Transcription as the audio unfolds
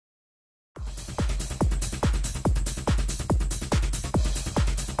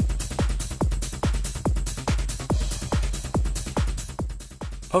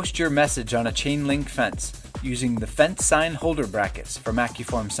Post your message on a chain link fence using the fence sign holder brackets from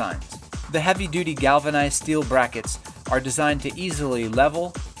Accuform signs. The heavy-duty galvanized steel brackets are designed to easily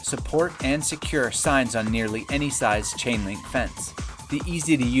level, support, and secure signs on nearly any size chain link fence. The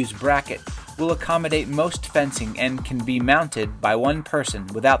easy-to-use bracket will accommodate most fencing and can be mounted by one person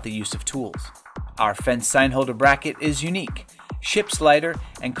without the use of tools. Our fence sign holder bracket is unique, ships lighter,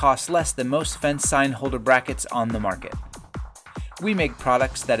 and costs less than most fence sign holder brackets on the market. We make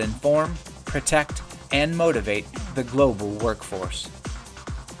products that inform, protect, and motivate the global workforce.